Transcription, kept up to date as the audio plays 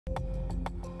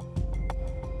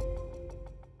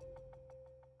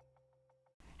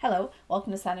Hello,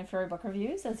 welcome to Sounding Fairy Book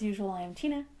Reviews. As usual, I am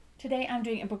Tina. Today I'm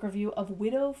doing a book review of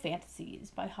Widow Fantasies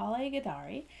by Hollay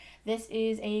Ghadery. This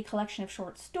is a collection of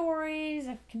short stories,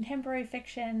 of contemporary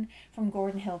fiction from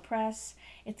Gordon Hill Press.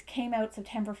 It came out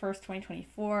September 1st,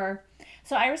 2024.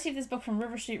 So I received this book from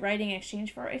River Street Writing in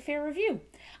exchange for a fair review.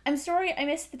 I'm sorry I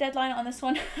missed the deadline on this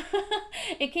one.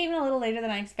 It came in a little later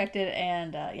than I expected,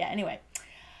 and anyway.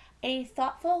 A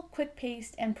thoughtful,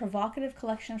 quick-paced, and provocative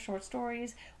collection of short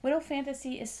stories, Widow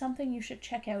Fantasy is something you should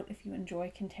check out if you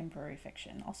enjoy contemporary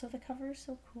fiction. Also, the cover is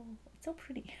so cool. It's so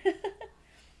pretty.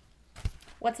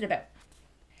 What's it about?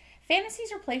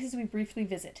 Fantasies are places we briefly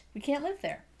visit. We can't live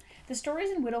there. The stories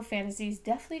in Widow Fantasies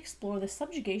deftly explore the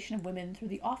subjugation of women through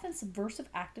the often subversive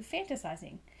act of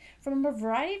fantasizing. From a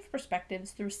variety of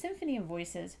perspectives, through a symphony of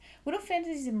voices, Widow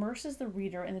Fantasies immerses the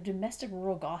reader in the domestic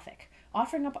rural Gothic,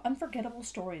 offering up unforgettable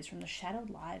stories from the shadowed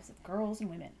lives of girls and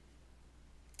women.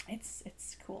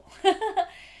 It's cool.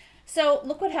 So,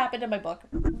 look what happened in my book.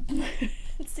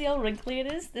 See how wrinkly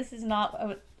it is? This is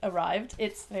not arrived.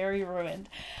 It's very ruined.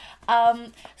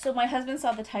 So my husband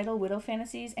saw the title, Widow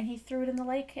Fantasies, and he threw it in the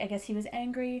lake. I guess he was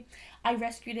angry. I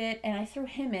rescued it, and I threw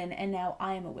him in, and now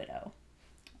I am a widow.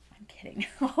 I'm kidding,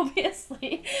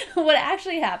 obviously. What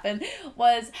actually happened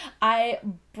was I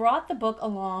brought the book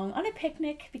along on a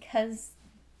picnic because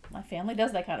my family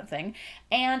does that kind of thing,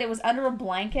 and it was under a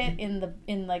blanket in the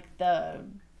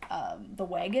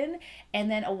wagon, and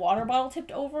then a water bottle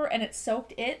tipped over and it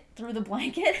soaked it through the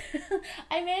blanket.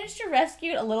 I managed to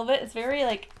rescue it a little bit. It's very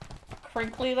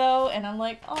crinkly though, and I'm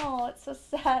like, oh, it's so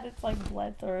sad. It's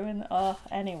bled through, and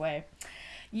anyway.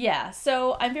 Yeah,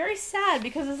 so I'm very sad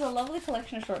because it's a lovely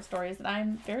collection of short stories that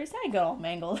I'm very sad got all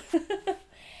mangled.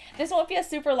 This won't be a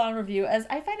super long review, as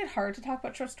I find it hard to talk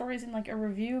about short stories in a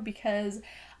review because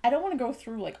I don't want to go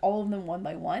through all of them one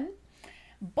by one.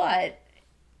 But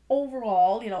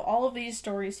overall, all of these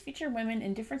stories feature women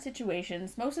in different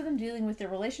situations, most of them dealing with their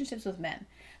relationships with men.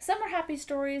 Some are happy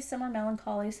stories, some are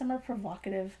melancholy, some are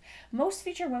provocative. Most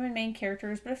feature women main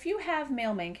characters, but a few have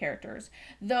male main characters,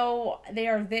 though they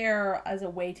are there as a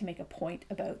way to make a point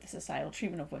about the societal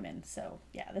treatment of women. So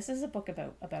yeah, this is a book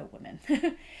about women.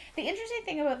 The interesting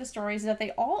thing about the stories is that they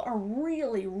all are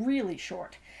really, really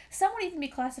short. Some would even be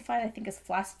classified, I think, as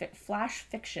flash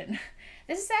fiction.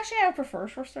 This is actually how I prefer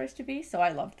short stories to be, so I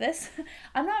loved this.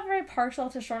 I'm not very partial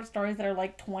to short stories that are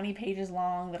 20 pages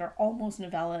long, that are almost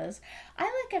novellas. I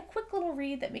like a quick little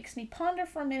read that makes me ponder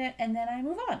for a minute and then I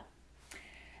move on.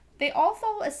 They all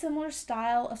follow a similar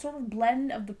style, a sort of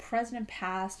blend of the present and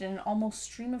past in an almost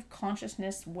stream of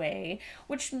consciousness way,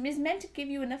 which is meant to give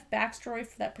you enough backstory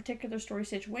for that particular story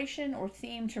situation or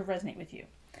theme to resonate with you.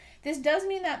 This does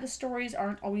mean that the stories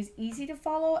aren't always easy to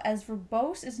follow, as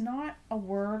verbose is not a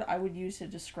word I would use to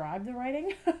describe the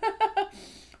writing.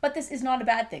 But this is not a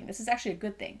bad thing. This is actually a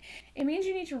good thing. It means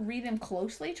you need to read them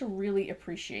closely to really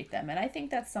appreciate them. And I think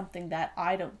that's something that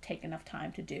I don't take enough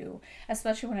time to do,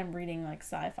 especially when I'm reading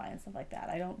sci-fi and stuff like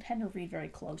that. I don't tend to read very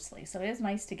closely. So it is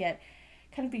nice to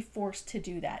be forced to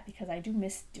do that, because I do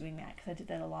miss doing that, because I did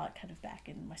that a lot back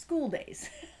in my school days.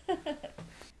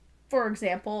 For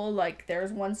example,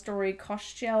 there's one story,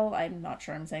 Koshchel, I'm not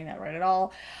sure I'm saying that right at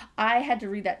all. I had to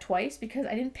read that twice because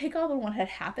I didn't pick up on what had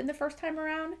happened the first time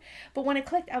around. But when it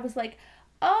clicked, I was like,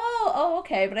 oh,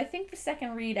 okay. But I think the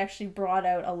second read actually brought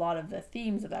out a lot of the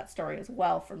themes of that story as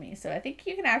well for me. So I think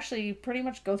you can actually pretty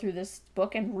much go through this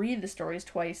book and read the stories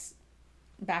twice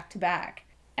back to back.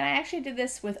 And I actually did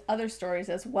this with other stories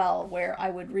as well, where I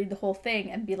would read the whole thing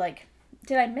and be like,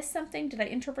 did I miss something? Did I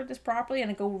interpret this properly? And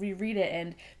I go reread it,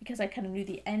 and because I kind of knew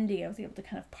the ending, I was able to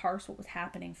kind of parse what was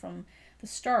happening from the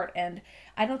start. And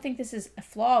I don't think this is a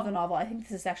flaw of the novel. I think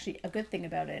this is actually a good thing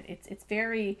about it. It's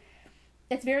very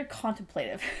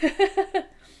contemplative.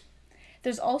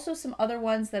 There's also some other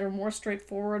ones that are more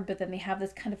straightforward, but then they have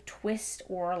this kind of twist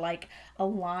or a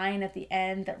line at the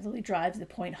end that really drives the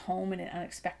point home in an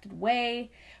unexpected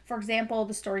way. For example,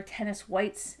 the story Tennis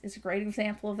Whites is a great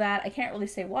example of that. I can't really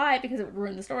say why because it would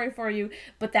ruin the story for you,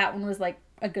 but that one was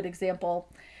a good example.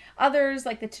 Others,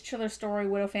 like the titular story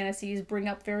Widow Fantasies, bring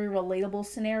up very relatable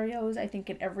scenarios, I think,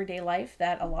 in everyday life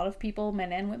that a lot of people,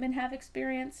 men and women, have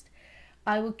experienced.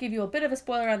 I will give you a bit of a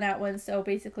spoiler on that one. So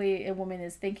basically, a woman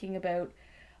is thinking about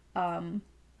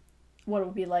what it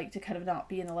would be like to kind of not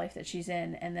be in the life that she's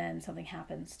in, and then something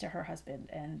happens to her husband.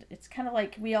 And it's kind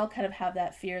of we all kind of have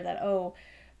that fear that, or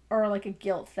a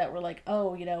guilt that we're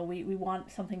we want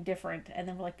something different. And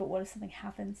then we're like, but what if something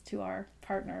happens to our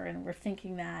partner? And we're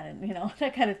thinking that, and,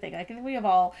 that kind of thing. I think we have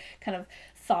all kind of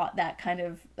thought that kind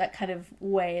of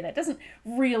way that doesn't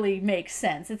really make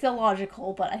sense. It's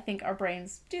illogical, but I think our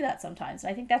brains do that sometimes.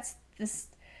 And I think that's this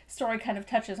story kind of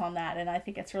touches on that, and I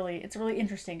think it's really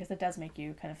interesting because it does make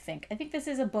you kind of think. I think this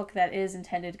is a book that is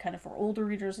intended kind of for older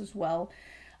readers as well.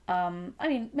 I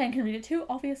mean, men can read it too,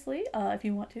 obviously, if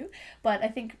you want to, but I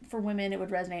think for women it would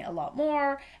resonate a lot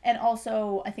more. And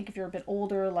also, I think if you're a bit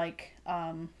older, like,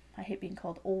 I hate being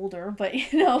called older, but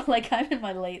you know, like I'm in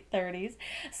my late 30s,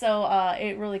 so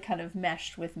it really kind of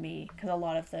meshed with me because a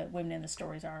lot of the women in the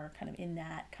stories are kind of in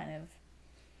that kind of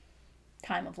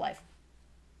time of life.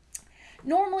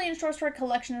 Normally in short story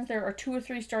collections, there are 2 or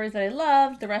 3 stories that I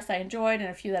loved, the rest I enjoyed, and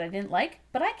a few that I didn't like.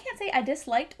 But I can't say I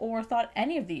disliked or thought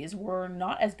any of these were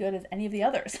not as good as any of the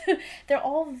others. They're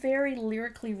all very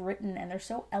lyrically written and they're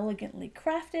so elegantly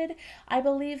crafted. I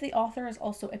believe the author is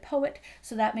also a poet,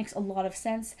 so that makes a lot of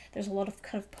sense. There's a lot of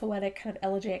kind of poetic, kind of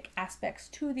elegiac aspects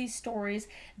to these stories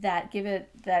that give it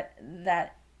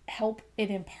that help it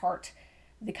impart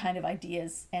the kind of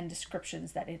ideas and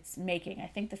descriptions that it's making. I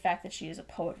think the fact that she is a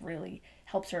poet really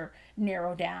helps her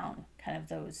narrow down kind of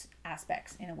those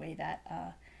aspects in a way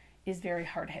that is very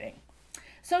hard-hitting.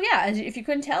 So yeah, if you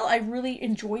couldn't tell, I really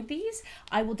enjoyed these.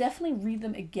 I will definitely read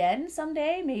them again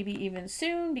someday, maybe even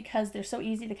soon, because they're so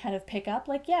easy to kind of pick up.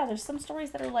 Like, yeah, there's some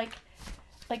stories that are like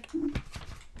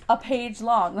a page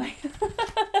long. Like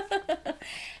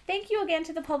thank you again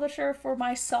to the publisher for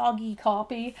my soggy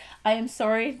copy. I am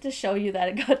sorry to show you that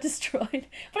it got destroyed,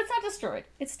 but it's not destroyed.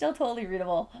 It's still totally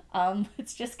readable.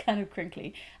 It's just kind of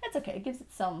crinkly. That's okay. It gives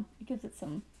it some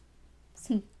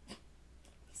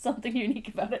something unique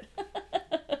about it.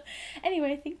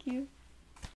 Anyway, thank you.